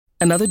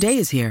Another day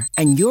is here,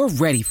 and you're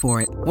ready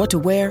for it. What to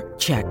wear?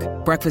 Check.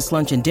 Breakfast,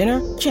 lunch, and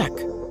dinner? Check.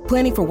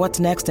 Planning for what's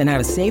next and how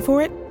to save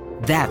for it?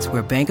 That's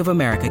where Bank of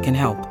America can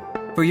help.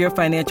 For your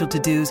financial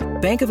to-dos,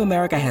 Bank of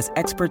America has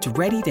experts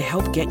ready to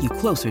help get you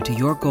closer to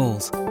your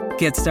goals.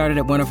 Get started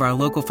at one of our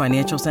local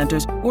financial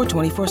centers or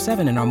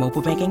 24/7 in our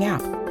mobile banking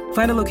app.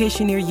 Find a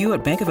location near you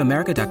at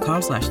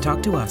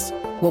bankofamerica.com/talktous.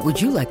 What would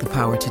you like the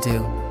power to do?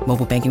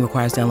 Mobile banking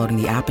requires downloading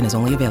the app and is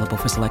only available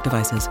for select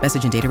devices.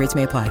 Message and data rates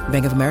may apply.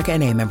 Bank of America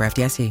N.A., member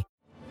FDIC.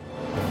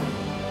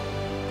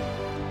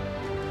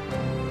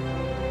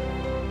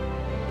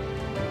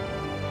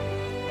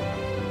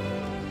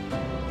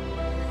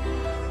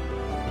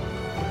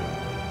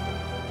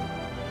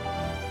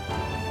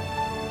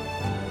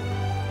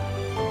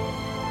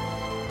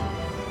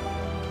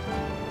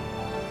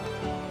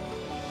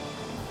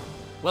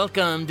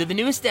 Welcome to the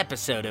newest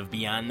episode of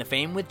Beyond the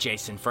Fame with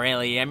Jason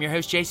Fraley. I'm your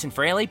host, Jason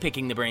Fraley,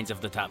 picking the brains of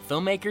the top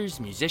filmmakers,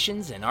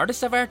 musicians, and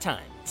artists of our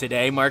time.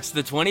 Today marks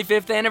the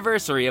 25th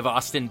anniversary of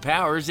Austin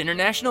Powers'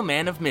 International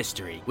Man of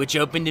Mystery, which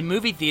opened in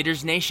movie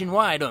theaters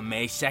nationwide on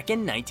May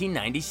 2nd,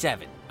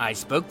 1997. I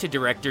spoke to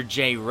director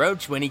Jay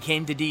Roach when he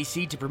came to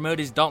DC to promote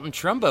his Dalton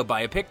Trumbo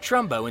biopic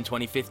Trumbo in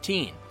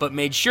 2015, but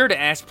made sure to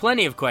ask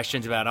plenty of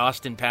questions about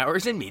Austin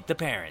Powers and meet the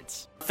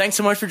parents. Thanks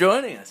so much for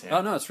joining us.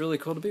 Oh, no, it's really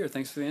cool to be here.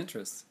 Thanks for the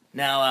interest.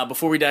 Now,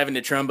 before we dive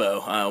into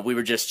Trumbo, we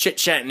were just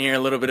chit-chatting here a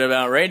little bit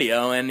about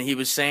radio, and he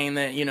was saying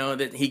that,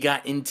 that he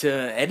got into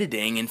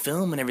editing and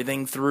film and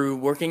everything through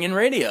working in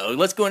radio.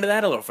 Let's go into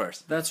that a little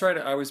first. That's right.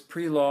 I was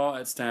pre-law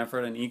at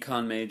Stanford, an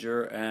econ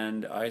major,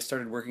 and I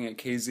started working at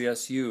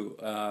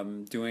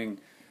KZSU, doing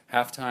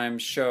halftime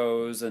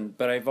shows,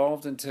 but I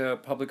evolved into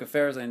public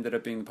affairs. I ended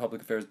up being the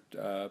public affairs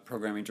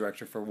programming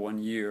director for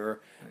 1 year,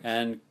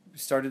 and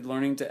started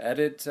learning to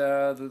edit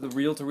the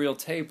reel-to-reel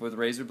tape with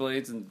razor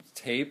blades and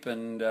tape,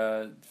 and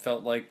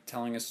felt like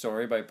telling a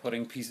story by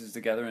putting pieces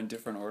together in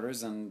different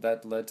orders, and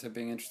that led to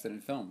being interested in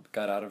film.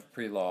 Got out of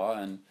pre-law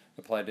and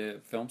applied to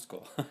film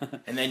school.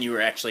 And then you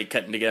were actually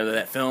cutting together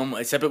that film,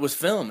 except it was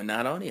film and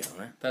not audio,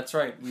 right? That's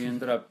right. We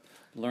ended up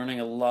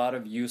learning a lot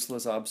of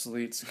useless,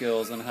 obsolete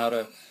skills on how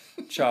to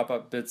chop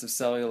up bits of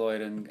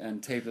celluloid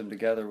and tape them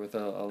together with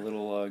a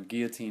little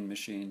guillotine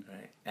machine.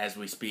 Right. As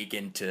we speak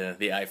into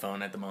the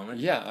iPhone at the moment.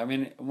 Yeah, I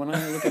mean, when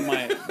I look at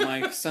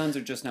my sons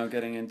are just now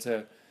getting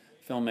into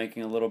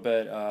filmmaking a little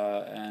bit,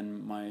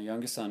 and my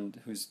youngest son,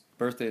 whose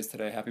birthday is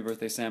today, happy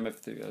birthday, Sam,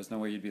 if there's no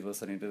way you'd be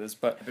listening to this,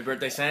 but... Happy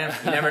birthday, Sam.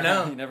 You never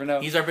know. You never know.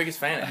 He's our biggest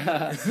fan.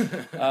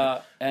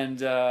 And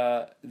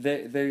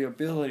the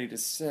ability to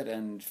sit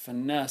and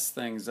finesse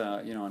things,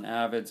 on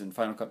Avids and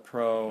Final Cut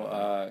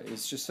Pro,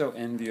 is just so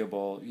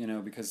enviable,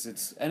 because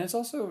it's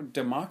also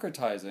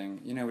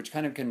democratizing, which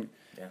kind of can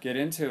get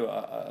into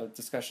a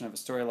discussion of a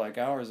story like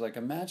ours. Like,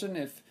 imagine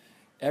if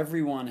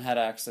everyone had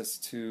access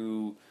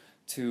to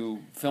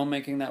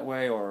filmmaking that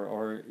way,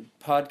 or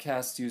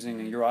podcasts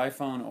using your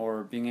iPhone,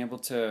 or being able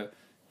to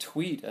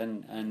tweet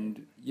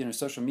and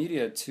social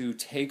media to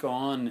take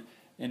on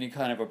any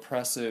kind of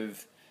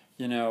oppressive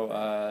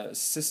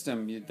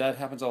system. That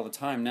happens all the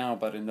time now,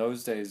 but in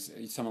those days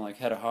someone like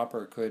Hedda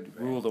Hopper could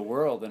rule the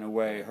world in a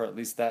way, or at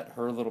least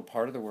her little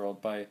part of the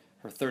world, by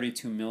her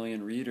 32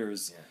 million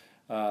readers.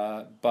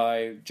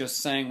 By just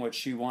saying what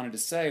she wanted to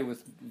say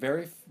with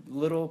very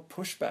little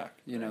pushback.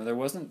 There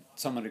wasn't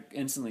someone to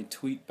instantly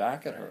tweet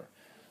back at her.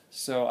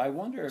 So I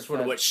wonder if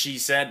sort of what she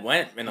said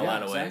went in a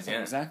lot of ways. Yeah,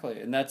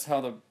 exactly. And that's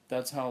how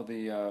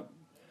the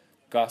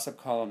gossip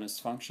columnists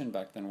functioned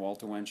back then.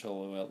 Walter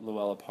Winchell,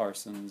 Luella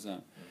Parsons.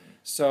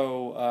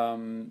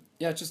 So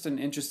just an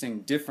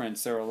interesting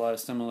difference. There are a lot of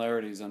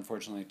similarities,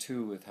 unfortunately,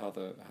 too, with how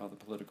the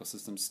political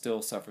system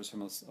still suffers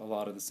from a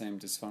lot of the same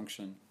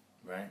dysfunction.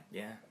 Right.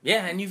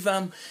 Yeah. And you've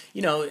I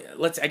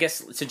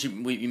guess since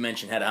you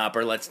mentioned Hedda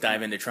Hopper, let's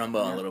dive into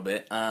Trumbo a little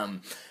bit.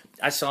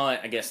 I saw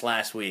it, I guess,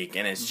 last week,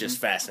 and it's just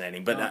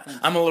fascinating. But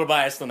I'm a little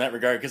biased on that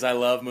regard because I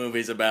love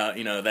movies about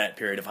that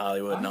period of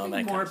Hollywood and all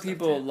that. More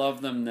people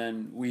love them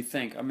than we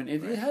think. I mean,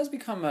 it has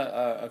become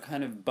a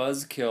kind of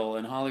buzzkill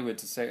in Hollywood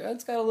to say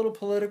it's got a little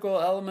political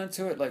element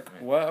to it. Like,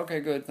 well, okay,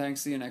 good,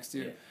 thanks, see you next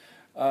year.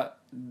 Yeah.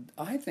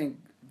 I think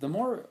the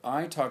more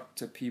I talk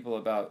to people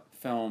about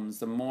films,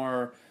 the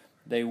more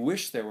they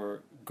wish there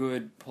were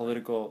good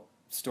political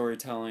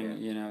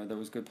storytelling, there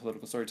was good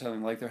political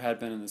storytelling like there had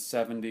been in the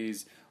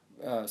 70s.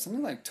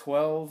 Something like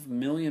 12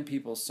 million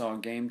people saw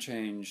Game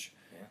Change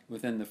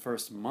within the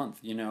first month,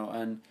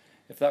 and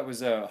if that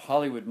was a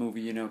Hollywood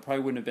movie, it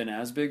probably wouldn't have been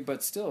as big,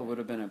 but still it would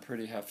have been a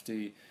pretty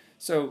hefty.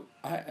 So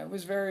I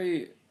was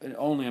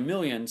only a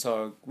million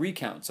saw a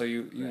recount, so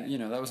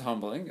that was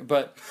humbling,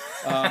 but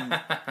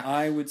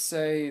I would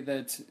say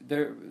that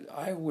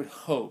I would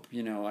hope,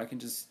 I can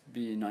just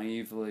be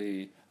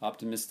naively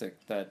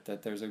optimistic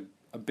that there's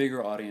a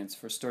bigger audience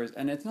for stories,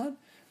 and it's not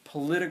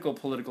political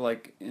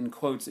like in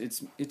quotes,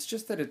 it's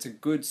just that it's a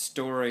good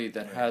story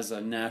that has a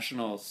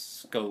national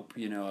scope,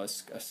 a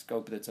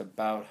scope that's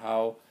about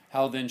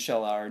how then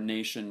shall our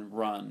nation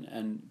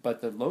run,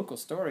 but the local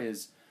story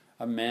is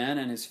a man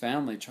and his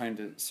family trying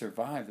to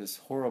survive this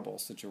horrible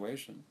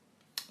situation.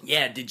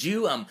 Yeah, did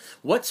you,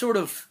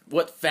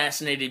 what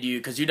fascinated you,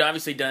 because you'd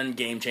obviously done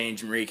Game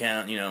Change and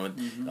Recount,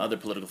 with other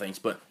political things,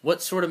 but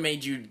what sort of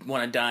made you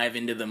want to dive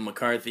into the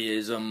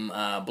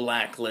McCarthyism,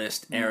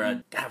 Blacklist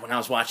era? God, when I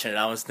was watching it,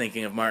 I was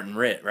thinking of Martin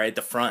Ritt, right?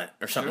 The Front,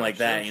 or something like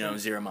that,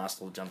 Zero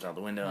Mostel jumps out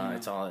the window,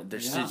 it's all,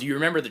 you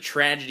remember the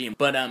tragedy,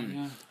 but,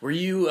 were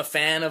you a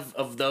fan of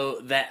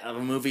a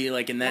movie,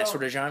 like, in that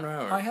sort of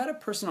genre? Or? I had a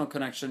personal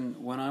connection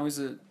when I was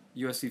at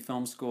USC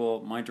Film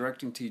School. My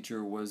directing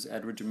teacher was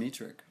Edward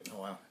Dmytryk.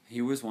 Oh, wow.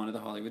 He was one of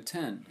the Hollywood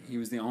 10. He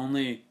was the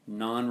only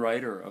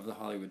non-writer of the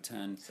Hollywood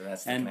 10. So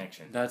that's the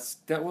connection.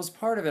 That was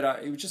part of it.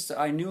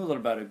 I knew a little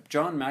about it.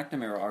 John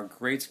McNamara, our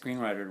great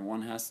screenwriter, and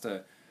one has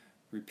to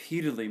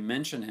repeatedly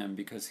mention him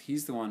because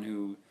he's the one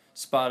who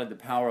spotted the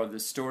power of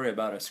this story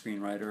about a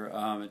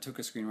screenwriter. It took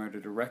a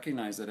screenwriter to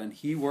recognize it, and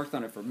he worked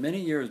on it for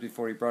many years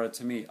before he brought it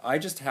to me. I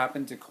just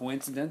happened to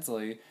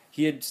coincidentally,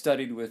 he had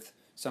studied with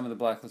some of the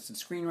blacklisted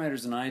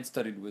screenwriters, and I had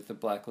studied with the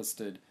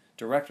blacklisted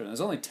director. And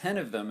there's only 10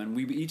 of them, and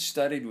we each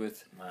studied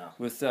with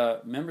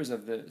members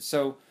of the.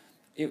 So,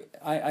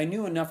 I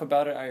knew enough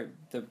about it.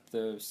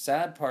 The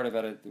sad part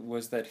about it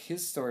was that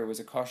his story was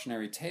a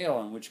cautionary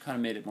tale, and which kind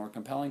of made it more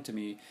compelling to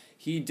me.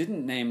 He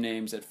didn't name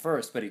names at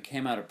first, but he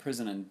came out of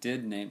prison and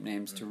did name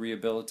names to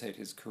rehabilitate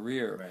his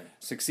career. Right.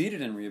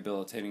 Succeeded in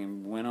rehabilitating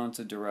and went on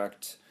to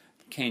direct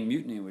Caine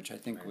Mutiny, which I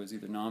think was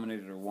either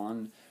nominated or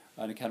won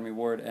an Academy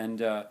Award,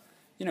 and.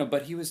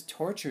 But he was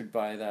tortured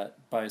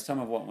by some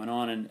of what went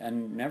on,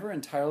 and never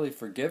entirely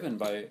forgiven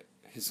by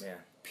his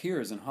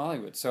peers in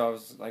Hollywood. So I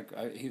was like,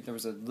 there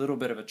was a little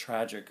bit of a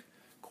tragic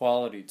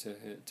quality to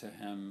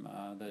him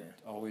that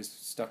always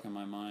stuck in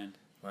my mind.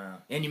 Wow.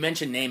 And you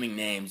mentioned naming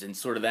names and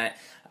sort of that,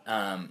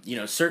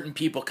 certain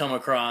people come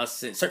across,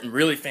 certain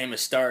really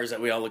famous stars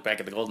that we all look back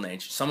at the Golden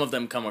Age, some of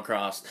them come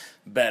across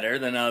better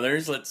than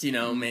others. Let's,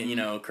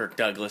 Kirk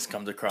Douglas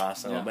comes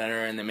across a little better,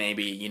 and then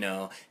maybe,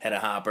 Hedda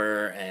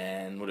Hopper,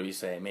 and what do we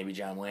say, maybe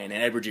John Wayne,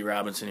 and Edward G.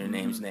 Robinson, who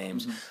names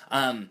names.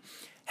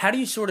 How do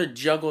you sort of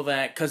juggle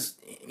that? Because,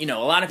 a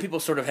lot of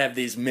people sort of have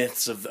these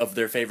myths of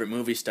their favorite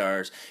movie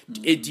stars.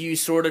 Do you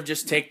sort of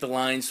just take the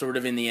line sort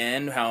of in the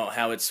end,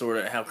 how it's sort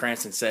of, how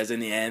Cranston says in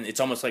the end,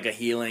 it's almost like a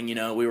healing,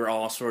 we were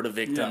all sort of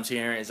victims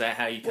here. Is that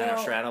how you kind of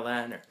straddle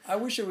that? Or? I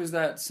wish it was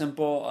that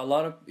simple. A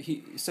lot of,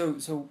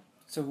 so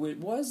it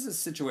was a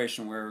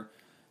situation where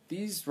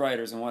these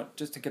writers, and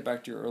just to get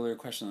back to your earlier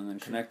question and then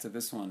connect to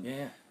this one.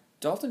 Yeah.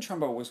 Dalton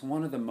Trumbo was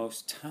one of the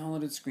most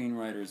talented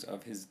screenwriters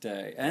of his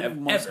day,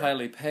 and most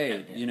highly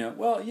paid. Yeah.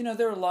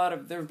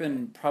 There have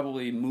been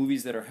probably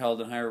movies that are held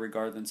in higher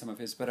regard than some of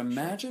his. But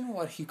imagine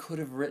what he could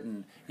have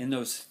written in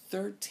those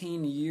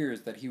 13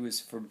 years that he was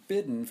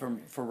forbidden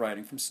for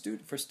writing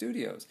for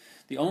studios.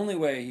 The only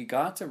way he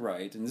got to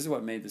write, and this is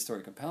what made the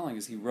story compelling,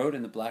 is he wrote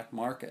in the black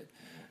market.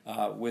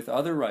 With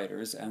other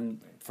writers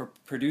and for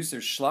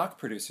producers, schlock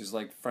producers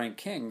like Frank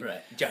King,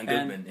 right? John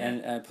Goodman,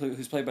 and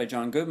who's played by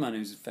John Goodman,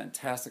 who's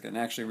fantastic and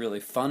actually really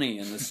funny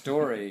in the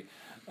story.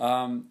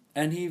 And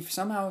he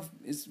somehow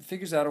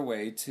figures out a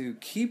way to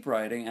keep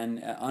writing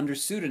and under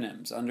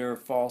pseudonyms, under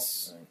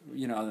false,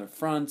 other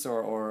fronts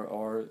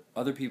or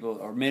other people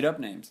or made up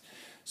names.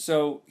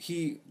 So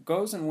he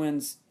goes and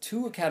wins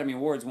 2 Academy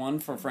Awards, one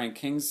for Frank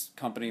King's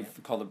company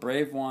called The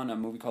Brave One, a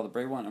movie called The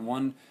Brave One, and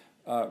one.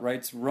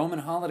 Writes Roman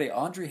Holiday,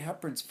 Audrey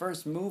Hepburn's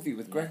first movie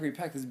with Gregory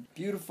Peck, this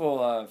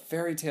beautiful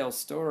fairy tale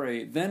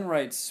story, then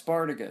writes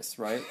Spartacus,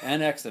 right,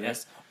 and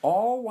Exodus,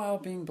 all while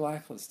being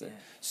blacklisted. Yeah.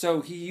 So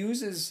he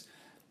uses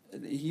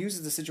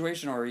the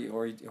situation, or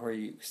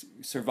he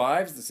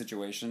survives the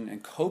situation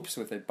and copes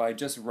with it by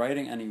just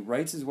writing, and he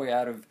writes his way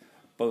out of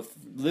both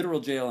literal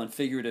jail and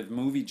figurative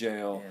movie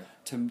jail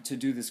to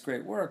do this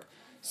great work.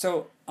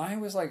 So I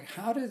was like,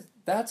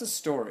 that's a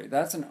story.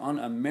 That's an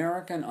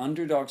American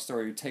underdog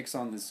story who takes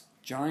on this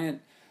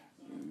giant,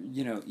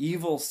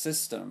 evil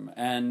system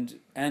and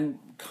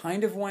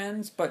kind of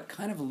wins, but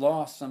kind of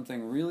lost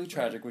something really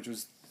tragic, which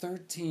was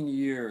 13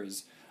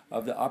 years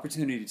of the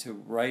opportunity to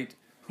write.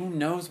 Who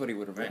knows what he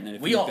would have written?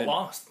 If we all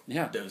lost.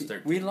 Yeah, those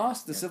 13. We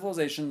lost. The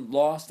civilization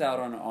lost out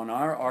on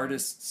our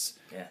artists'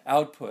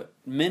 output.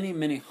 Many,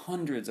 many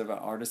hundreds of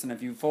artists, and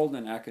if you fold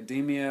in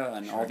academia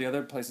and all the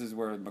other places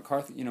where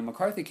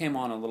McCarthy came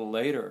on a little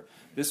later.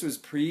 This was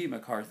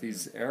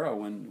pre-McCarthy's era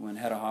when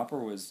Hedda Hopper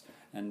was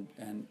and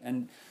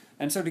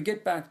so to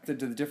get back to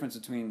the difference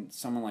between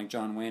someone like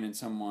John Wayne and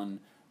someone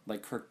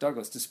like Kirk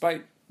Douglas,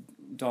 despite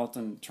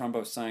Dalton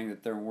Trumbo saying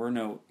that there were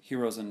no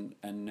heroes and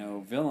no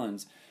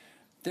villains.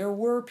 There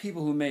were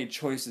people who made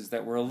choices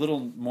that were a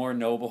little more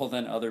noble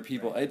than other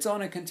people. Right. It's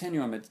on a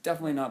continuum. It's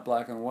definitely not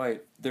black and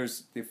white.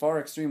 There's the far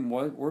extreme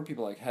were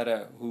people like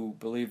Hedda who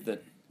believed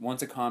that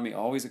once a commie,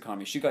 always a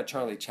commie. She got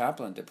Charlie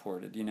Chaplin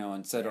deported,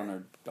 and said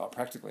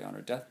practically on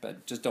her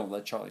deathbed, just don't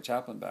let Charlie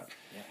Chaplin back.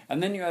 Yeah.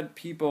 And then you had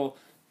people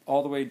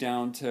all the way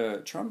down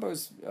to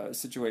Trumbo's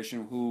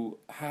situation who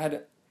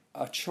had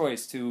a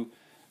choice to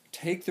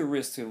take the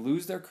risk to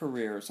lose their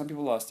career. Some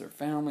people lost their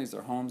families,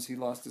 their homes. He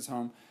lost his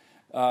home.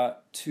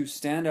 To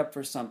stand up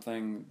for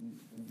something,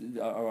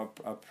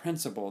 a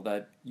principle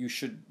that you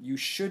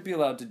should be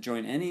allowed to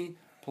join any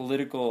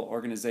political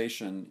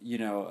organization,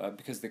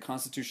 because the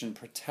Constitution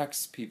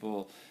protects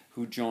people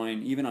who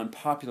join even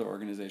unpopular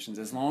organizations,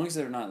 as long as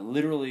they're not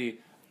literally,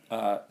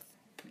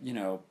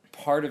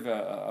 part of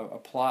a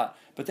plot.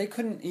 But they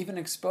couldn't even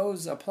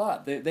expose a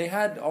plot. They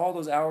had all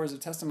those hours of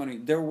testimony.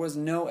 There was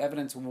no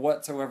evidence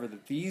whatsoever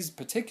that these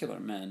particular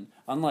men,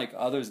 unlike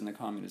others in the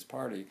Communist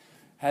Party,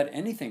 had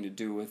anything to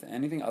do with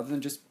anything other than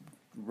just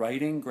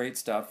writing great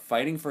stuff,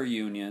 fighting for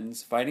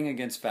unions, fighting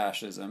against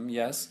fascism,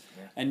 yes,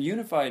 and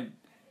unified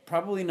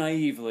probably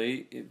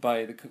naively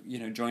by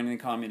joining the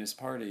Communist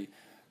Party.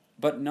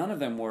 But none of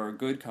them were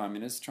good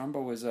communists.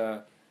 Trumbo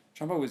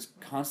was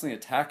constantly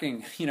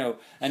attacking,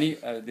 and he,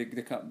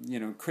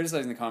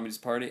 criticizing the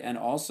Communist Party, and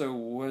also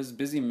was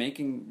busy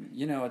making,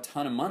 a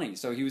ton of money.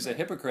 So he was a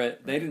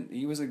hypocrite.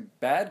 He was a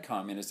bad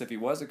communist if he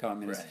was a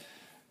communist. Right.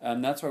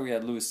 And that's why we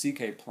had Louis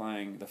C.K.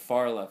 playing the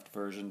far left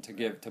version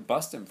to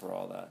bust him for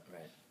all that.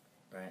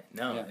 Right.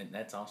 No,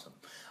 that's awesome.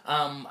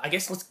 I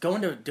guess let's go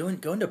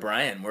into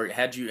Brian.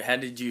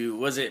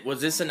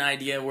 Was this an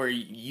idea where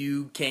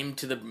you came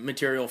to the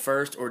material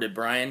first, or did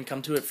Brian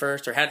come to it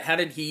first, or how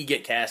did he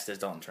get cast as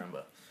Dalton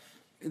Trumbo?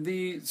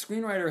 The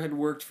screenwriter had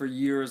worked for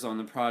years on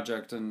the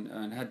project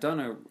and had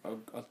done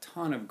a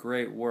ton of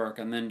great work,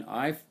 and then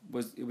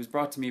it was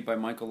brought to me by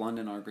Michael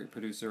London, our great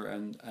producer,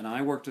 and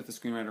I worked with the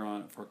screenwriter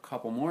on it for a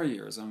couple more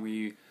years, and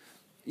we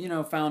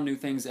found new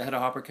things. Hedda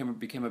Hopper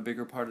became a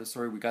bigger part of the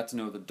story. We got to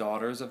know the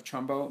daughters of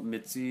Trumbo,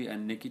 Mitzi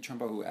and Nikki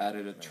Trumbo, who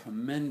added a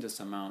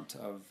tremendous amount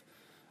of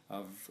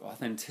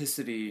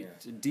authenticity,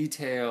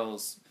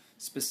 details,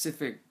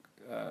 specific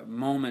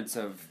moments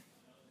of,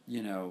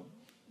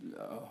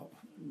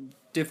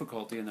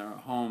 difficulty in their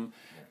home,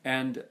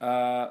 and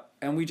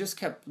we just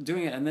kept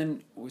doing it. And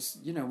then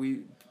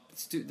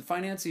the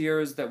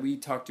financiers that we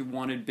talked to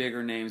wanted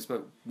bigger names,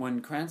 but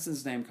when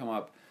Cranston's name come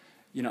up,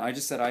 I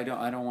just said I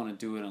don't want to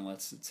do it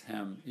unless it's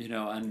him,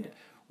 and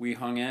we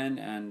hung in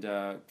and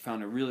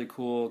found a really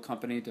cool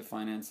company to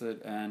finance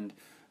it. And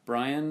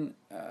Brian,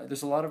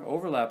 there's a lot of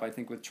overlap, I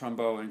think, with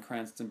Trumbo and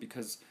Cranston,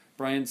 because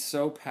Brian's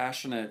so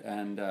passionate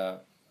and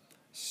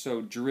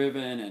so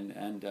driven,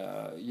 and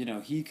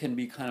he can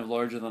be kind of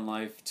larger than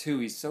life too.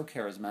 He's so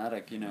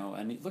charismatic,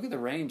 and look at the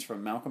range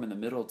from Malcolm in the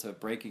Middle to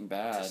Breaking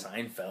Bad to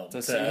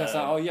Seinfeld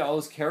all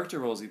those character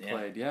roles he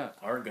played,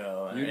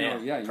 Argo,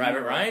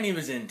 Private Ryan he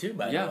was in too,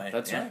 by the way.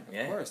 That's right,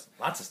 of course,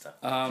 lots of stuff.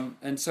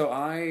 And so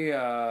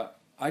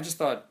I just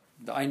thought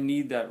I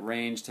need that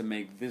range to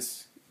make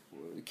this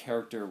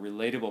character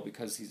relatable,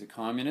 because he's a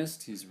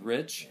communist, he's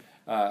rich.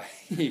 No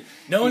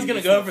one's going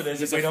to go for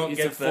this if we don't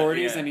get the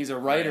 40s, and he's a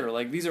writer. Right.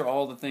 Like, these are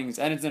all the things,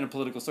 and it's in a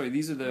political story.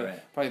 These are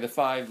probably the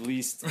 5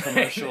 least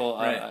commercial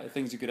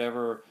things you could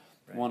ever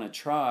want to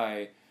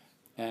try.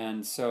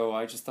 And so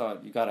I just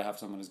thought, you got to have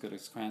someone as good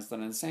as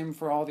Cranston, and the same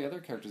for all the other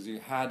characters. You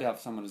had to have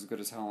someone as good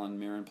as Helen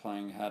Mirren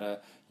playing.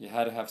 You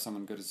had to have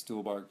someone good as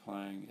Stuhlbarg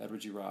playing,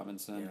 Edward G.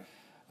 Robinson.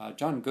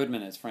 John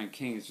Goodman as Frank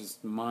King is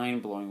just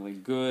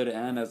mind-blowingly good,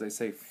 and as they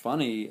say,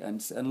 funny.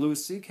 And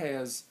Louis C.K.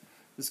 as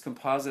this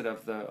composite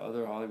of the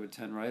other Hollywood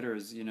 10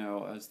 writers,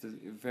 as the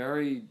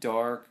very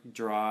dark,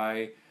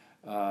 dry,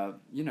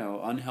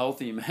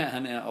 unhealthy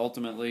man,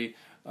 ultimately,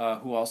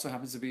 who also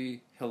happens to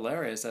be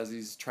hilarious as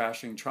he's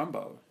trashing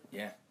Trumbo.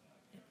 Yeah.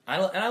 I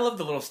love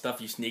the little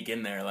stuff you sneak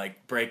in there,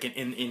 like breaking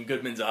in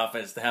Goodman's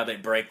office, how they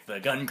break the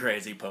gun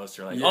crazy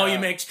poster, like, all you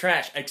make's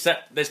trash,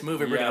 except this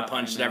movie we're going to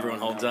punch that everyone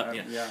holds up.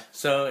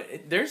 So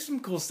there's some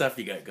cool stuff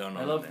you got going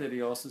on. I love that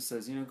he also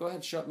says, go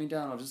ahead, shut me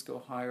down, I'll just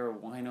go hire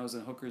winos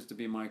and hookers to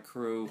be my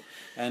crew,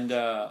 and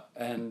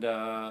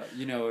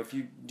if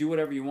you do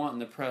whatever you want in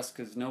the press,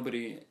 because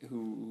nobody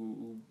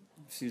who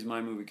sees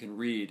my movie can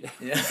read.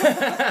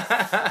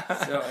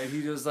 So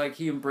he was like,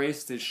 he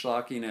embraced his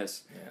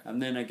schlockiness,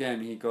 and then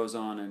again he goes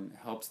on and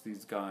helps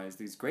these guys,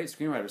 these great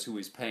screenwriters who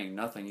he's paying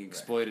nothing. He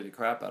exploited the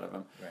crap out of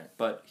them,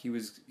 but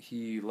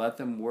he let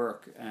them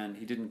work, and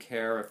he didn't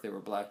care if they were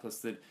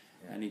blacklisted,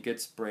 and he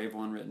gets Brave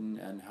One written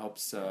and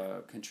helps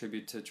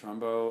contribute to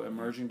Trumbo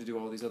emerging to do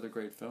all these other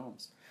great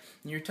films.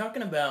 You're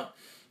talking about,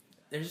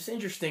 there's this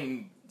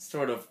interesting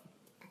sort of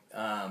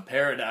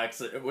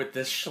paradox with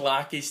this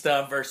schlocky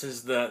stuff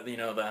versus the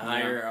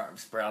higher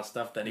brow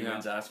stuff that he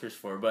wins Oscars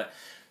for. But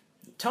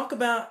talk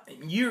about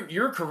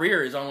your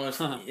career is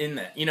almost in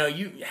that.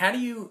 How do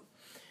you,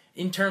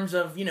 in terms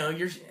of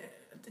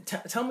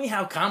tell me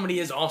how comedy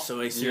is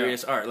also a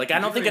serious art. Like, I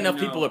don't think enough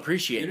people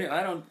appreciate it.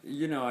 I don't.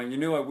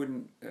 I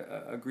wouldn't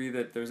agree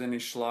that there's any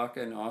schlock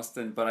in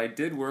Austin, but I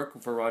did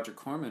work for Roger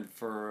Corman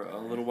for a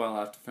little while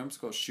after film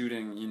school,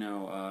 shooting.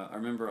 I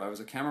remember I was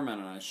a cameraman,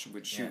 and I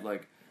would shoot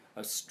like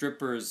a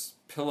stripper's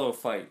pillow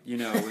fight,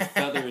 with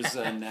feathers,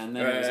 and then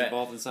I was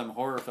involved in some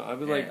horror film. I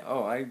was like,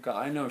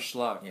 I know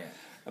schlock. Yeah.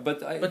 But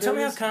tell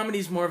me how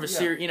comedy's more of a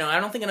serious. I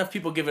don't think enough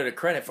people give it a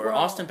credit for. Well,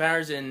 Austin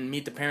Powers and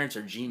Meet the Parents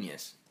are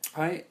genius.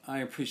 I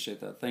appreciate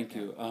that. Thank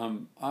you.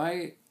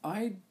 I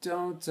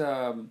don't.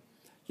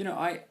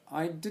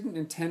 I didn't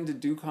intend to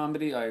do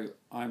comedy. I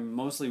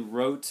mostly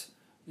wrote.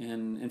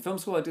 In film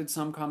school, I did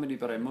some comedy,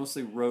 but I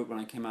mostly wrote when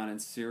I came out in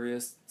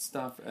serious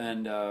stuff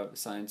and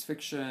science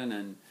fiction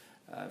and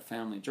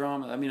family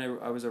drama. I mean,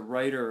 I was a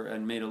writer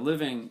and made a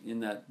living in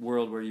that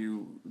world where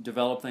you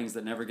develop things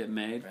that never get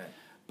made. Right.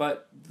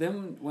 But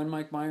then when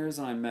Mike Myers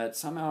and I met,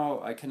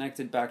 somehow I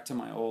connected back to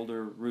my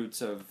older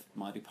roots of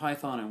Monty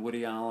Python and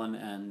Woody Allen,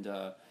 and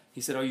he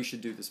said, "Oh, you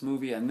should do this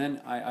movie." And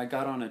then I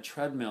got on a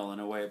treadmill in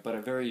a way, but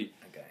a very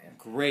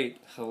great,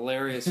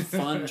 hilarious,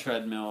 fun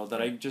treadmill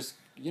that I just,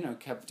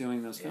 kept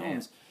doing those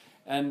films.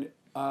 And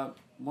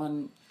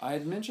when I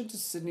had mentioned to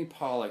Sidney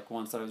Pollack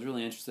once that I was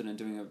really interested in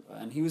doing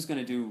and he was going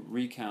to do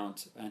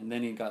Recount, and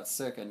then he got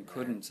sick and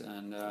couldn't,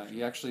 and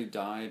he actually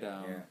died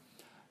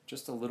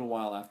just a little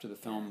while after the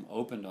film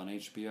opened on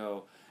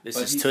HBO. This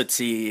is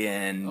Tootsie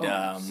and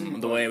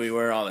The Way We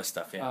Were, all this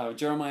stuff,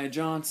 Jeremiah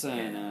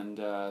Johnson and...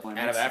 Out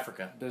of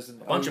Africa. There's a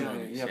bunch of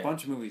movies. Yeah, a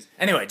bunch of movies.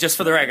 Anyway, just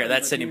for the record,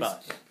 that's Sidney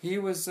Pollack. He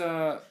was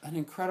an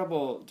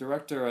incredible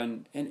director,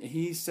 and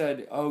he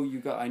said,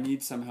 I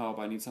need some help.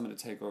 I need someone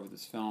to take over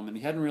this film. And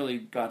he hadn't really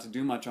got to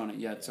do much on it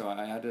yet, so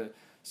I had to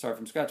start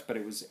from scratch. But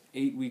it was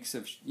 8 weeks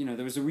of...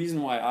 there was a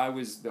reason why I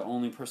was the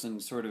only person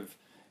sort of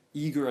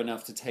eager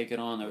enough to take it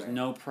on. There was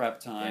no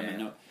prep time and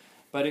no...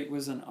 But it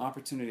was an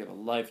opportunity of a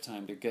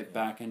lifetime to get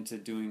back into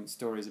doing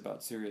stories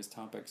about serious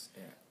topics.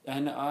 Yeah.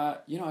 And,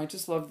 I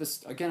just love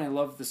this... Again, I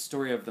love the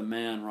story of the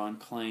man, Ron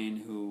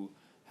Klain, who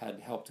had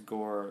helped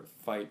Gore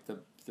fight the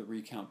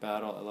Recount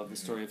battle. I love the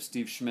story of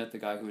Steve Schmidt, the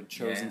guy who had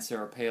chosen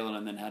Sarah Palin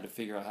and then had to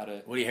figure out how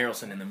to... Woody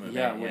Harrelson in the movie.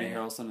 Yeah, Woody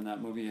Harrelson in that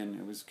movie, and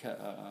it was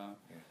Kevin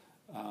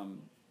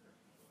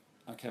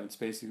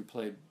Spacey who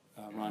played...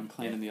 Ron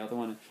Klain in the other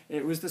one.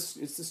 It's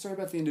the story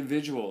about the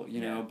individual,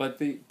 But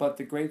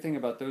the great thing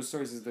about those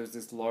stories is there's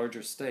this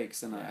larger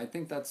stakes, and I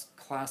think that's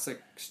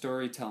classic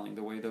storytelling.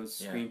 The way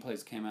those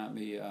screenplays came at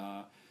me.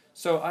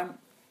 So I'm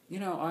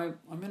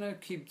gonna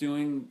keep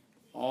doing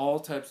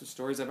all types of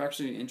stories. I'm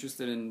actually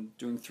interested in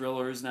doing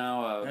thrillers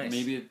now. Nice.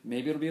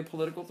 Maybe it'll be a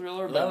political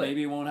thriller, but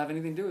maybe it won't have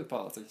anything to do with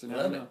politics. You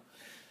never know.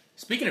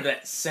 Speaking of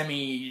that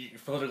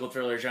semi-political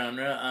thriller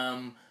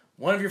genre,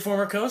 one of your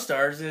former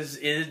co-stars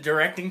is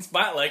directing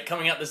Spotlight,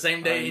 coming out the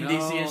same day in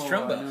DC as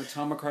Trumbo. I know.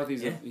 Tom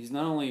McCarthy's he's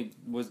not only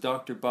was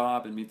Dr.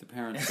 Bob in Meet the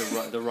Parents,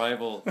 the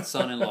rival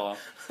son-in-law.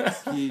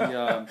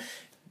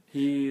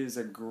 He is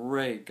a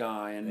great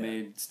guy and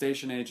made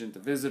Station Agent, The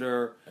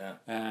Visitor,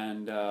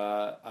 and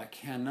I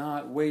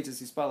cannot wait to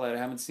see Spotlight. I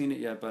haven't seen it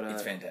yet, but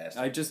it's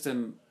fantastic. I just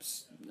am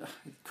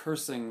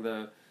cursing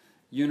the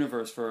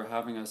universe for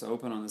having us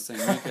open on the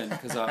same weekend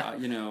because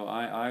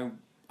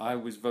I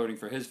was voting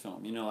for his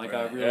film,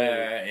 I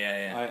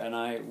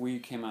really, we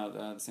came out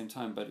at the same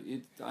time, but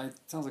it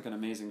sounds like an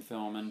amazing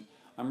film, and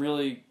I'm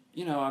really,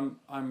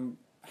 I'm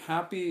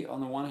happy on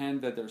the one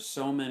hand that there's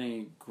so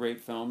many great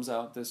films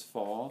out this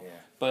fall,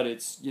 but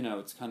it's,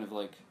 it's kind of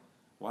like,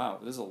 wow,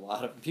 there's a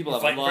lot of, people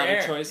have a lot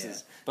of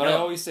choices, but I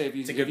always say, if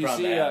you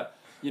see,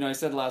 I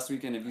said last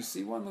weekend, if you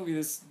see one movie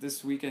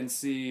this weekend,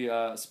 see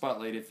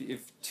Spotlight.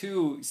 If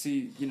two,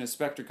 see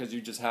Spectre, because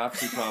you just have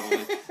to probably.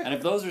 And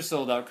if those are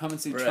sold out, come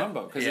and see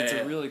Trumbo, because it's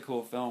a really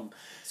cool film.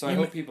 So I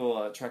hope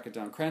people track it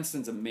down.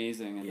 Cranston's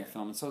amazing in the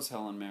film, and so is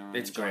Helen Mirren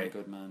and John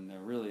Goodman. They're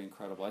really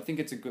incredible. I think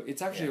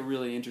it's actually a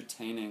really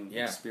entertaining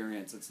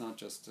experience. It's not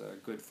just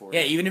good for you.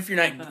 Yeah, even if you're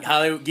not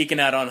Hollywood geeking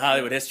out on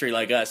Hollywood history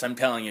like us, I'm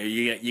telling you,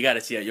 you got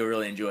to see it. You'll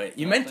really enjoy it.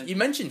 You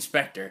mentioned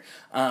Spectre.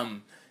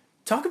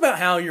 Talk about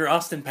how your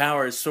Austin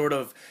Powers sort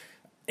of,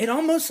 it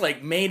almost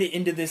like made it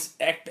into this,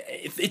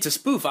 it's a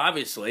spoof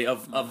obviously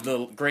of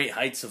the great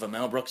heights of a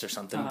Mel Brooks or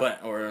something,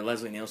 or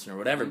Leslie Nielsen or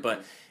whatever,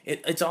 but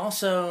it's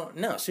also,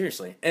 no,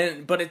 seriously,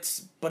 but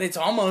it's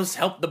almost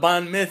helped the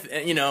Bond myth,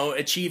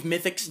 achieve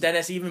mythic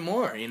status even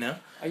more,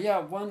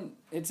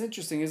 it's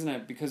interesting, isn't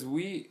it? Because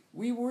we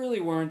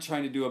really weren't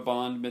trying to do a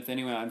Bond myth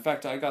anyway. In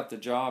fact, I got the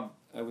job,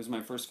 it was my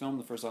first film,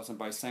 the first Austin,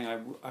 by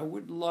saying I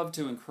would love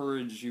to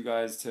encourage you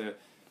guys to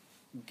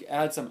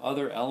add some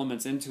other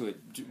elements into it.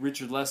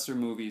 Richard Lester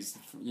movies,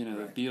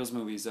 the Beatles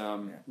movies,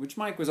 which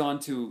Mike was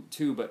on to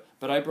too, but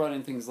I brought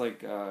in things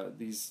like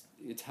these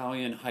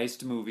Italian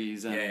heist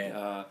movies and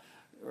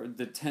or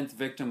The 10th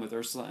Victim with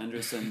Ursula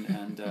Andress and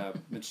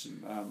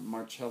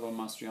Marcello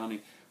Mastroianni,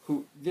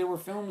 who there were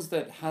films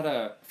that had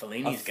a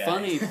funny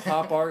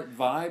pop art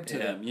vibe to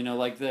them,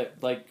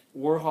 like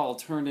Warhol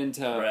turned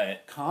into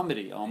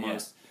comedy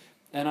almost.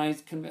 And I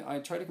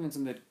try to convince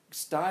them that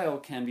style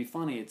can be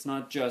funny. It's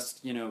not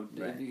just,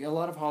 a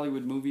lot of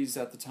Hollywood movies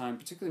at the time,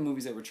 particularly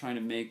movies that were trying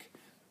to make,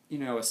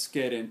 a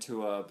skit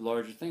into a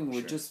larger thing,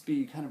 would just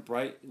be kind of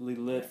brightly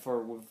lit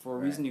for a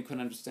reason you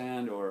couldn't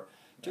understand, or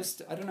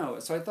just, I don't know.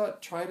 So I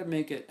thought, try to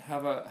make it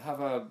have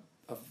a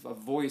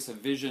voice, a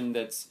vision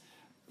that's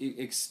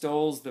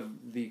extols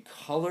the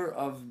color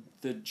of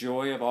the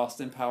joy of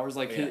Austin Powers,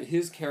 like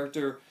his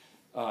character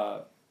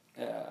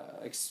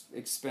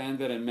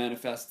expanded and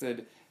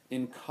manifested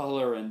in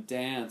color and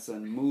dance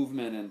and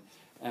movement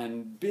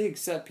and big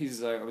set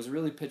pieces. I was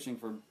really pitching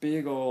for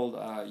big old,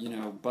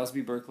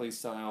 Busby Berkeley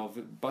style,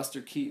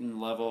 Buster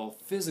Keaton level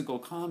physical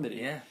comedy.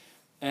 Yeah.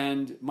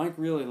 And Mike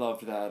really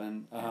loved that,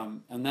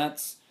 and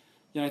that's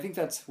I think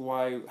that's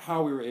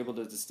how we were able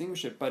to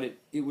distinguish it. But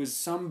it was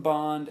some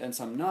Bond and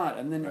some not,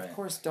 and then of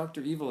course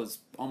Dr. Evil is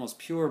almost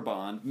pure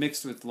Bond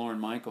mixed with Lorne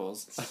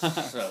Michaels.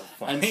 So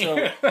funny.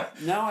 And so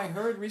now I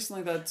heard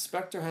recently that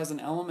Spectre has an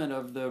element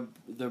of the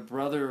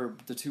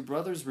two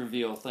brothers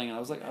reveal thing, and I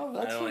was like, oh,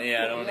 that's cool. I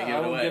don't want to give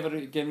it away. I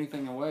won't give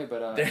anything away,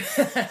 but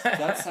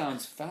that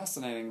sounds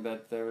fascinating.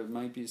 That there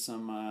might be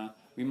some.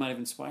 We might have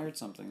inspired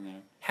something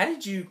there. How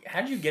did you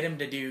get him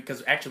to do?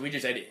 Because actually, we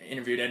just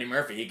interviewed Eddie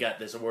Murphy. He got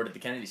this award at the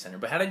Kennedy Center.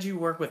 But how did you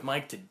work with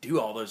Mike to do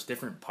all those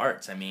different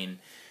parts? I mean,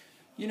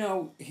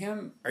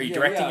 him. Are you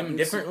directing him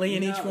differently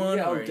in each one?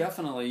 Yeah, or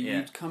definitely. Yeah.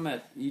 You'd come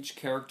at each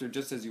character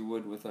just as you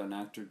would with an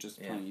actor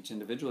just playing each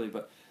individually.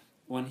 But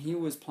when he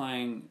was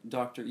playing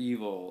Dr.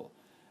 Evil,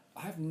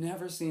 I've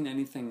never seen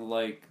anything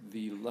like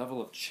the level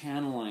of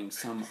channeling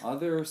some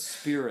other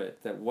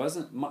spirit that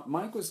wasn't...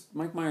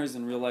 Mike Myers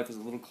in real life was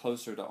a little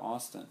closer to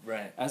Austin.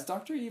 Right. As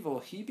Dr. Evil,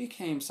 he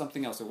became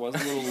something else. It was a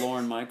little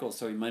Lorne Michaels,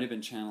 so he might have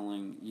been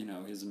channeling,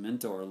 his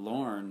mentor,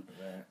 Lorne.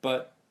 Right.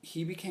 But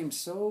he became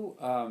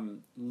so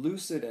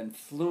lucid and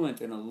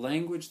fluent in a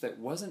language that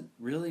wasn't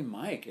really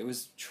Mike. It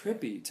was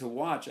trippy to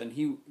watch, and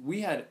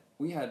we had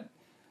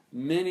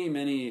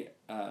many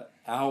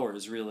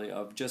hours, really,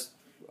 of just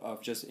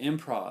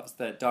improvs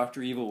that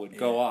Dr. Evil would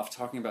go off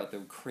talking about the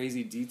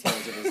crazy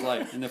details of his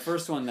life. And the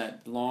first one,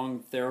 that long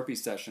therapy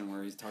session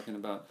where he's talking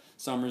about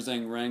Summers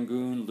in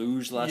Rangoon,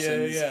 luge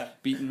lessons,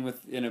 beaten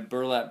in a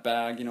burlap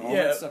bag, all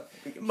that stuff.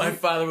 My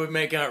father would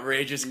make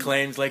outrageous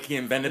claims like he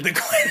invented the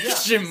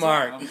question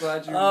mark. I'm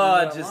glad you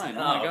remember that line.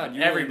 Oh my God,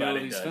 you everybody really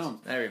know these films.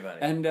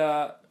 Everybody. And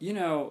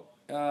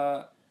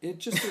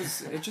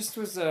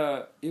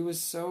it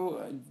was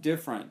so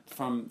different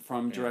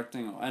from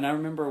directing. And I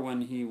remember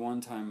when he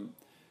one time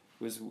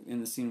was in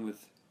the scene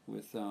with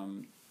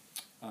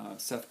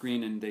Seth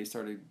Green, and they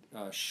started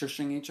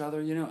shushing each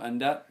other,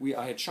 and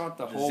I had shot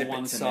the whole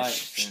one side,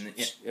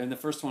 and the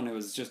first one it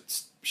was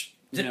just,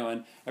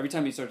 and every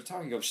time he started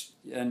talking, he goes,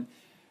 and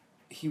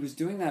he was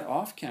doing that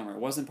off camera. It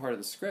wasn't part of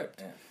the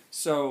script,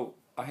 so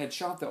I had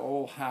shot the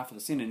whole half of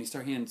the scene, and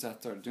he and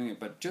Seth started doing it,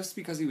 but just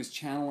because he was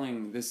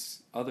channeling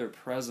this other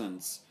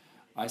presence,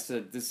 I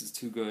said, this is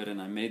too good, and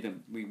I made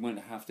them... We went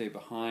a half day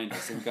behind. I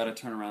said, we've got to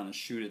turn around and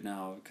shoot it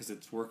now because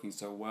it's working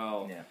so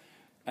well. Yeah.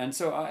 And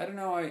so, I don't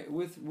know,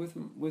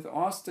 with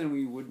Austin,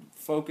 we would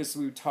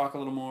talk a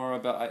little more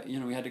about...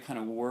 we had to kind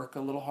of work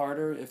a little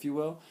harder, if you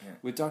will. Yeah.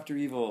 With Dr.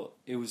 Evil,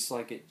 it was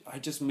like... I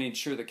just made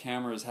sure the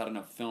cameras had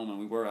enough film, and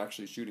we were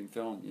actually shooting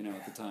film,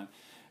 at the time.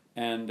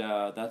 And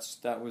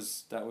that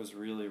was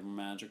really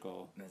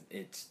magical.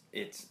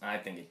 I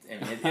think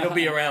it'll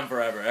be around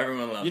forever.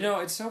 Everyone loves it.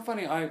 It's so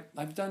funny.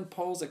 I've done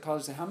polls at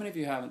college. Say, how many of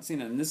you haven't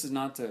seen it? And this is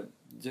not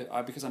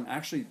because I'm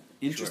actually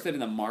interested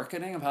in the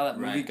marketing of how that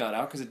movie got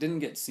out, because it didn't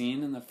get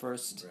seen in the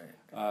first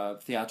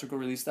theatrical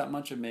release that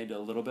much. It made a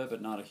little bit,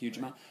 but not a huge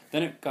amount.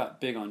 Then it got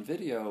big on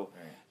video,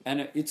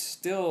 and it's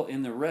still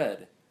in the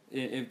red.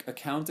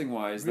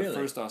 Accounting-wise, the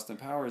first Austin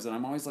Powers, and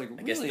I'm always like,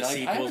 really? I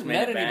haven't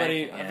met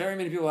anybody. Very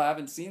many people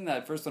haven't seen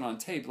that first one on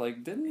tape.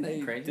 Like, didn't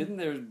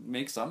they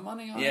make some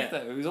money on it?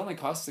 It was only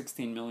cost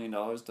 $16 million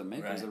to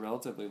make. It was a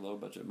relatively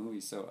low-budget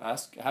movie. So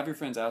have your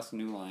friends ask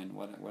New Line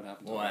what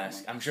happened to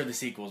it. I'm sure the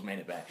sequels made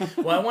it back.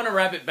 Well, I want to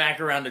wrap it back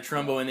around to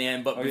Trumbo in the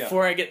end, but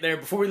before I get there,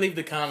 before we leave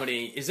the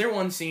comedy, is there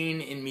one scene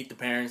in Meet the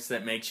Parents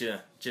that makes you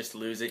just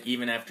lose it,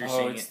 even after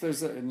seeing it?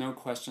 There's no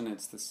question.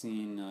 It's the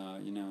scene,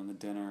 in the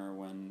dinner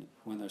when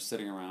they're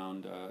sitting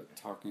around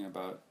talking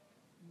about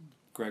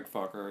Greg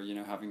Fokker,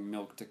 having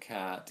milked a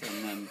cat,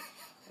 and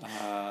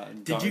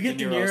then did you get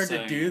De Niro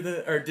to do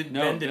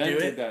Ben to do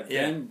did it? That.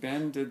 Yeah.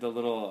 Ben did the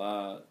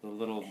little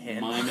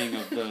miming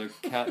of the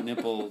cat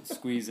nipple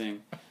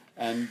squeezing.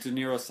 And De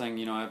Niro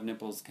saying, I have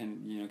nipples.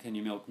 Can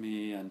you milk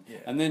me?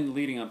 And then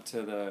leading up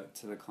to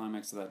the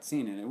climax of that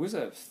scene, and it was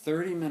a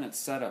 30-minute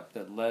setup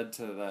that led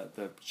to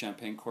the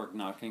champagne cork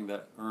knocking,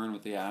 that urn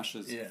with the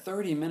ashes.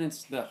 30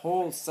 minutes. The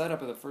whole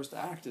setup of the first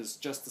act is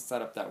just to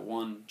set up that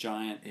one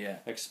giant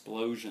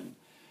explosion.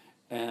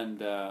 And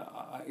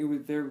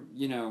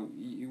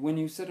when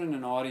you sit in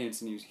an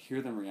audience and you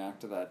hear them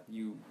react to that,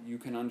 you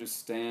can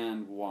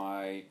understand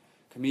why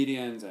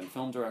comedians and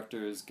film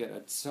directors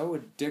get so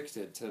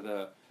addicted to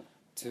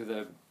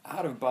the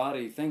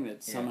out-of-body thing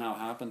that somehow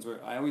happens.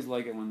 Where I always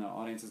like it when the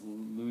audience is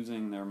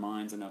losing their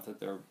minds enough that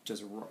they're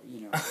just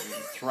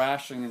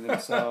thrashing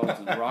themselves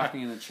and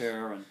rocking in the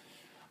chair. And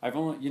I've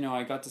only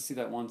I got to see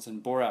that once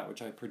in Borat,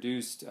 which I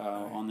produced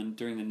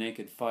during the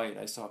naked fight.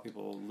 I saw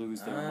people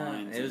lose their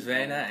minds. It was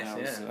very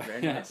nice.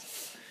 Very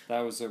nice.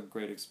 That was a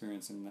great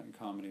experience in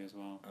comedy as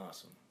well.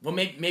 Awesome. Well,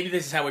 maybe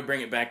this is how we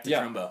bring it back to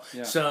Trumbo.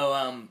 Yeah.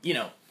 So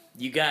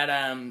you got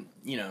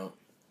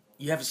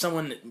you have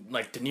someone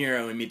like De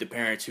Niro in Meet the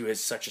Parents who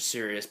is such a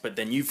serious, but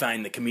then you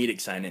find the comedic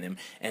side in him,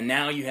 and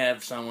now you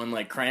have someone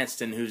like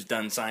Cranston who's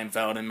done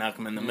Seinfeld and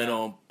Malcolm in the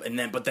Middle, and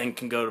then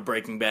can go to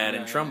Breaking Bad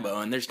and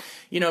Trumbo, and there's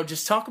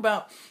just talk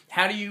about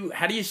how do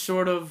you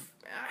sort of.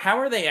 How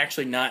are they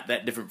actually not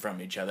that different from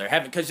each other?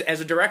 Because as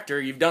a director,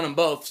 you've done them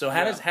both. So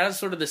how does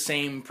sort of the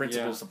same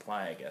principles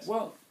apply? I guess.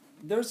 Well,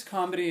 there's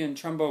comedy in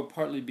Trumbo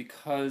partly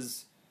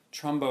because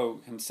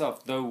Trumbo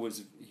himself, though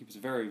he was a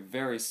very,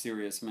 very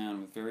serious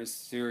man with very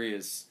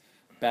serious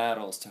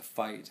battles to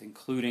fight,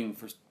 including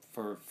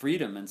for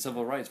freedom and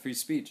civil rights, free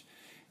speech.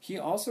 He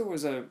also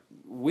was a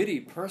witty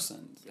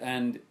person,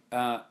 and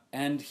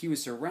he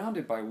was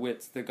surrounded by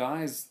wits.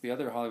 The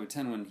other Hollywood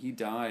 10, when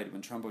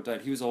Trumbo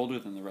died, he was older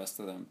than the rest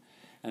of them.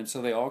 And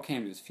so they all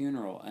came to his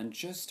funeral and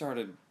just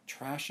started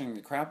trashing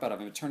the crap out of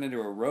him. It turned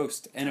into a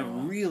roast in a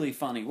really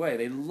funny way.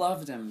 They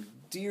loved him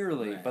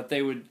dearly, but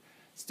they would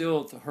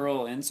still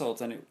hurl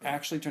insults, and it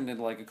actually turned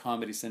into like a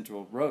Comedy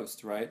Central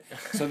roast, right?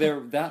 So they're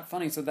that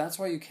funny. So that's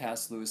why you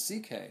cast Louis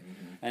C.K.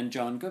 And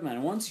John Goodman.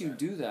 And once you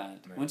do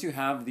that, once you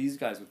have these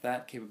guys with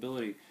that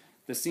capability,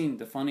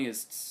 the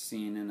funniest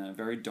scene in a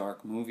very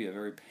dark movie, a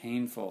very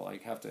painful,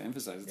 I have to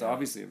emphasize, it's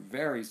obviously a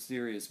very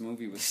serious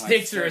movie with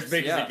stakes are as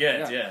big as it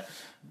gets,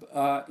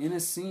 in a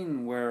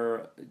scene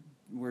where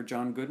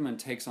John Goodman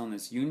takes on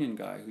this union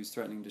guy who's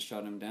threatening to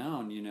shut him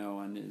down,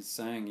 and is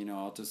saying,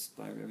 I'll just,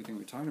 like, everything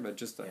we're talking about,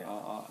 just,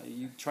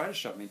 you try to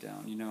shut me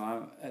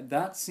down,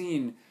 that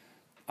scene,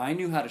 I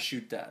knew how to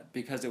shoot that,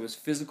 because it was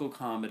physical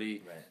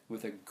comedy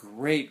with a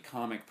great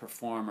comic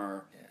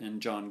performer in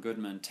John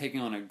Goodman,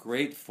 taking on a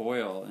great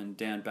foil in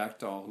Dan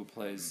Bechtel, who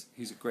plays,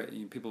 he's a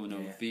great, people who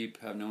know Veep,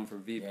 have known for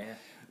Veep,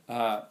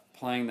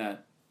 playing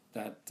that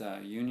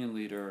union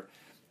leader,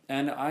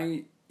 and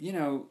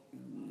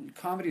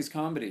comedy is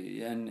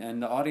comedy,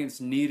 and the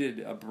audience needed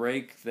a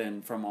break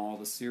then from all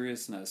the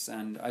seriousness.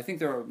 And I think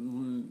there are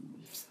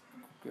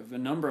a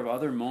number of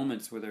other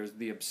moments where there's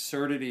the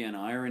absurdity and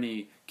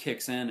irony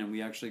kicks in, and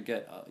we actually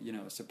get a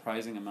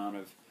surprising amount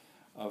of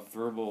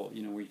verbal,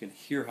 where you can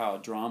hear how a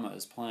drama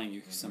is playing.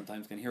 You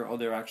sometimes can hear,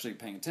 they're actually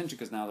paying attention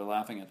because now they're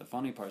laughing at the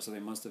funny part, so they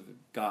must have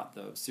got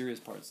the serious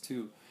parts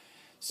too.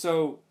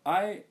 So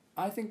I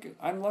think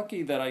I'm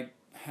lucky that I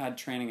had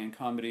training in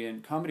comedy,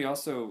 and comedy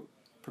also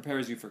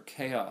prepares you for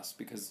chaos,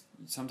 because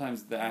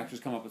sometimes the actors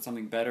come up with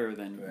something better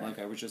than like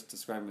I was just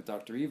describing with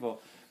Dr.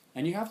 Evil,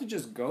 and you have to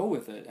just go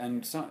with it.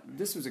 And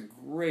this was a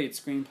great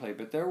screenplay,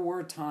 but there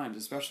were times,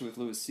 especially with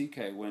Louis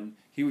C.K., when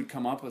he would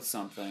come up with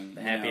something.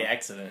 The happy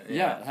accident.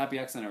 Yeah, happy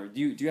accident. Or do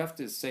you have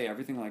to say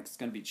everything like it's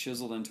going to be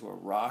chiseled into a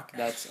rock?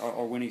 That's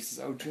or when he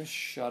says, just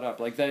shut up.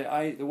 Like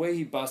the way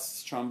he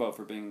busts Trumbo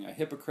for being a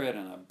hypocrite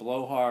and a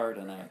blowhard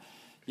and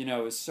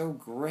is so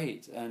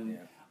great. And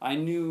I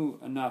knew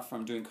enough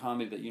from doing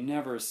comedy that you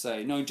never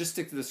say, no, just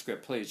stick to the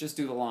script, please. Just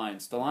do the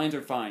lines. The lines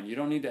are fine. You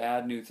don't need to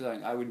add new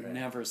things. I would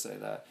never say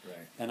that. Right.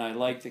 And I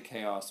like the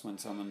chaos when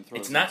someone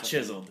throws. It's not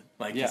chiseled,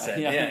 like you said.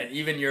 Yeah.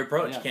 Even your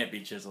approach can't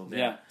be chiseled.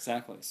 Yeah,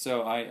 exactly.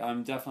 So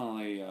I'm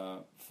definitely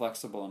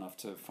flexible enough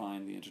to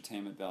find the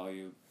entertainment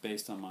value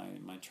based on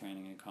my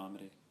training in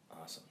comedy.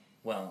 Awesome.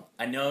 Well,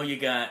 I know you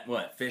got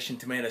fish and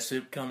tomato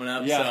soup coming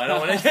up, so I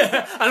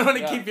don't want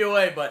to keep you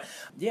away, but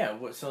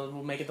so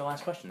we'll make it the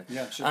last question.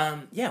 Yeah, sure.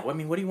 What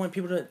do you want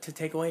people to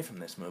take away from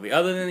this movie,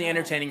 other than the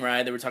entertaining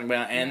ride that we're talking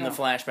about and the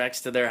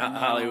flashbacks to their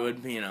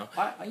Hollywood? You know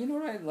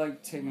what I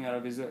like taking out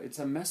of is it's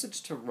a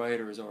message to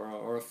writers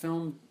or a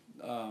film.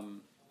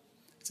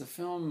 It's a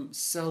film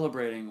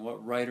celebrating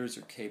what writers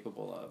are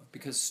capable of,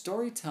 because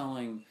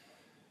storytelling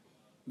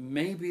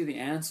may be the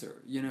answer.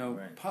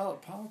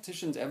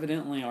 Politicians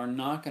evidently are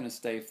not going to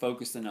stay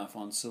focused enough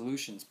on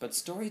solutions, but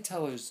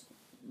storytellers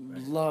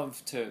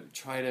love to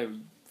try to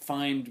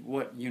find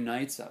what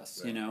unites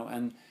us,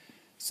 and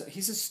so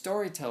he's a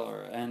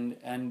storyteller, and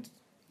I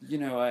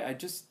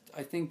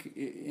think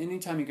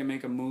anytime you can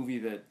make a movie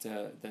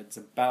that's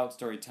about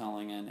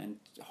storytelling and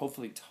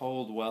hopefully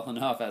told well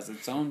enough as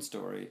its own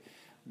story,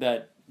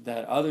 that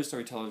other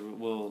storytellers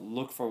will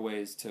look for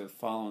ways to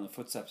follow in the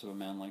footsteps of a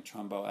man like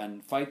Trumbo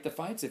and fight the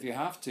fights if you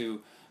have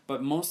to,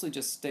 but mostly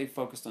just stay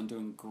focused on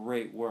doing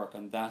great work,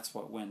 and that's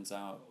what wins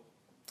out.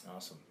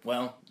 Awesome.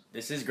 Well,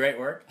 this is great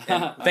work.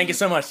 Thank you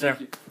so much, sir.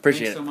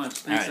 Appreciate it. Thanks so much.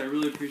 Thanks, right. I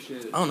really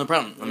appreciate it. Oh, no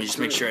problem. Let me just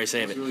make sure I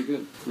save it. Really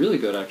good. Really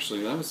good,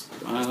 actually. That's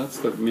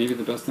maybe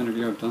the best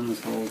interview I've done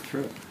this whole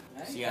trip.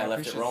 See, I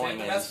left it rolling.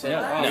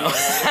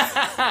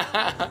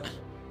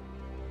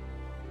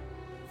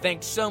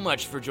 Thanks so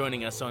much for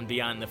joining us on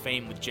Beyond the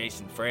Fame with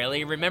Jason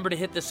Fraley. Remember to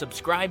hit the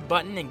subscribe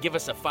button and give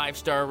us a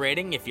 5-star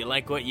rating if you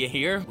like what you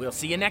hear. We'll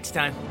see you next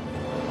time.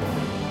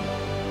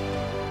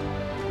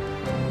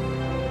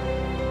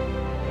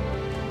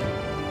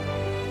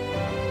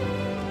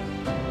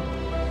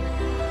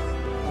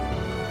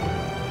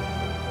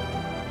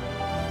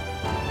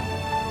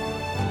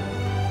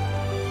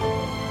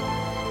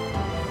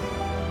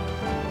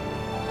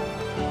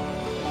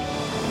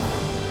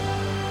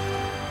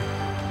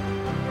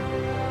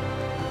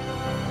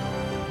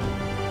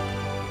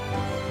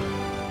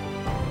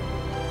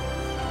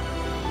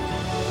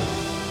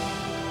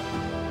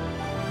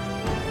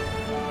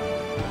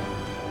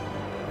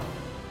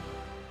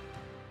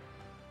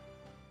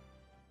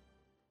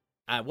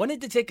 I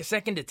wanted to take a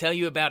second to tell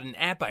you about an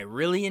app I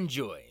really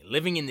enjoy.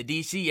 Living in the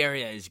DC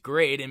area is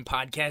great, and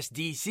Podcast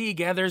DC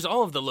gathers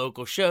all of the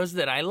local shows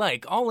that I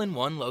like all in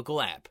one local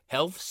app.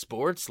 Health,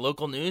 sports,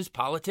 local news,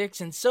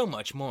 politics, and so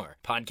much more.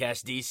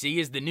 Podcast DC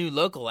is the new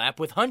local app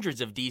with hundreds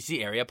of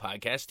DC area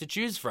podcasts to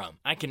choose from.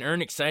 I can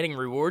earn exciting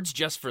rewards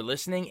just for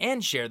listening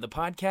and share the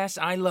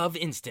podcasts I love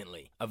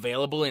instantly.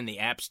 Available in the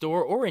App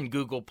Store or in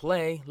Google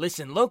Play,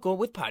 listen local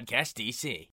with Podcast DC.